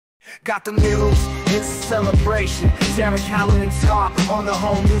Got the news, it's a celebration. Thariq Halilintar on the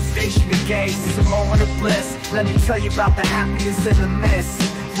whole new station to gaze. It's a moment of bliss. Let me tell you about the happiness in the mist.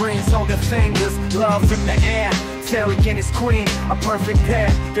 Rings on their fingers, love in the air. Thariq and his queen, a perfect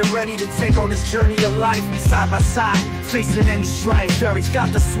pair. They're ready to take on this journey of life, side by side, facing any strife. Thariq's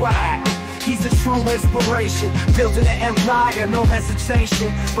got the swag. He's a true inspiration, building an empire, no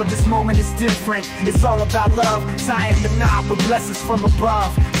hesitation. But this moment is different, it's all about love, tying the knot with blessings from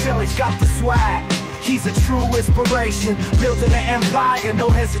above. Thariq's got the swag. He's a true inspiration, building an empire, no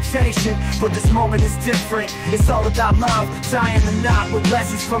hesitation. But this moment is different, it's all about love, tying the knot with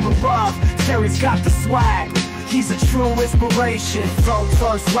blessings from above. Thariq's got the swag. He's a true inspiration, from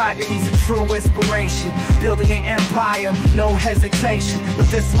first swagger, he's a true inspiration. Building an empire, no hesitation. But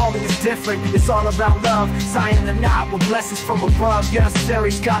this moment is different, it's all about love, tying the knot with blessings from above. Yes,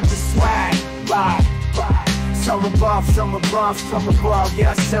 Thariq's got the swag, right. Some above, some above, some above.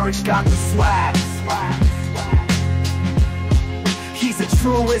 Yes, Thariq's got the swag. He's a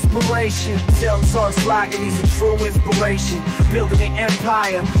true inspiration. Tell Thariq's like it, he's a true inspiration. Building an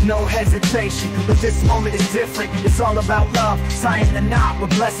empire, no hesitation. But this moment is different, it's all about love, tying the knot with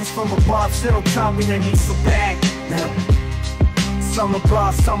blessings from above. Still tell me that he's so bad. Some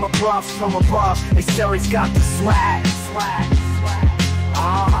above, some above, some above. Hey, Thariq's got the swag.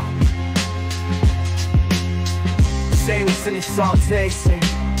 Say what's in his song, say.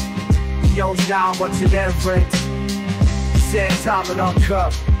 Yo, down, what's it ever? Say time and on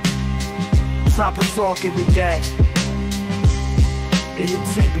cup. Top of talk every day. And you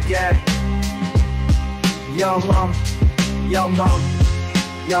take again. Yo, mom, yo, no,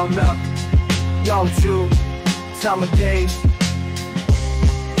 yo, Jew, time of day.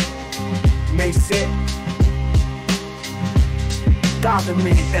 Makes it. Down to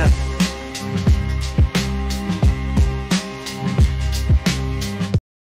me,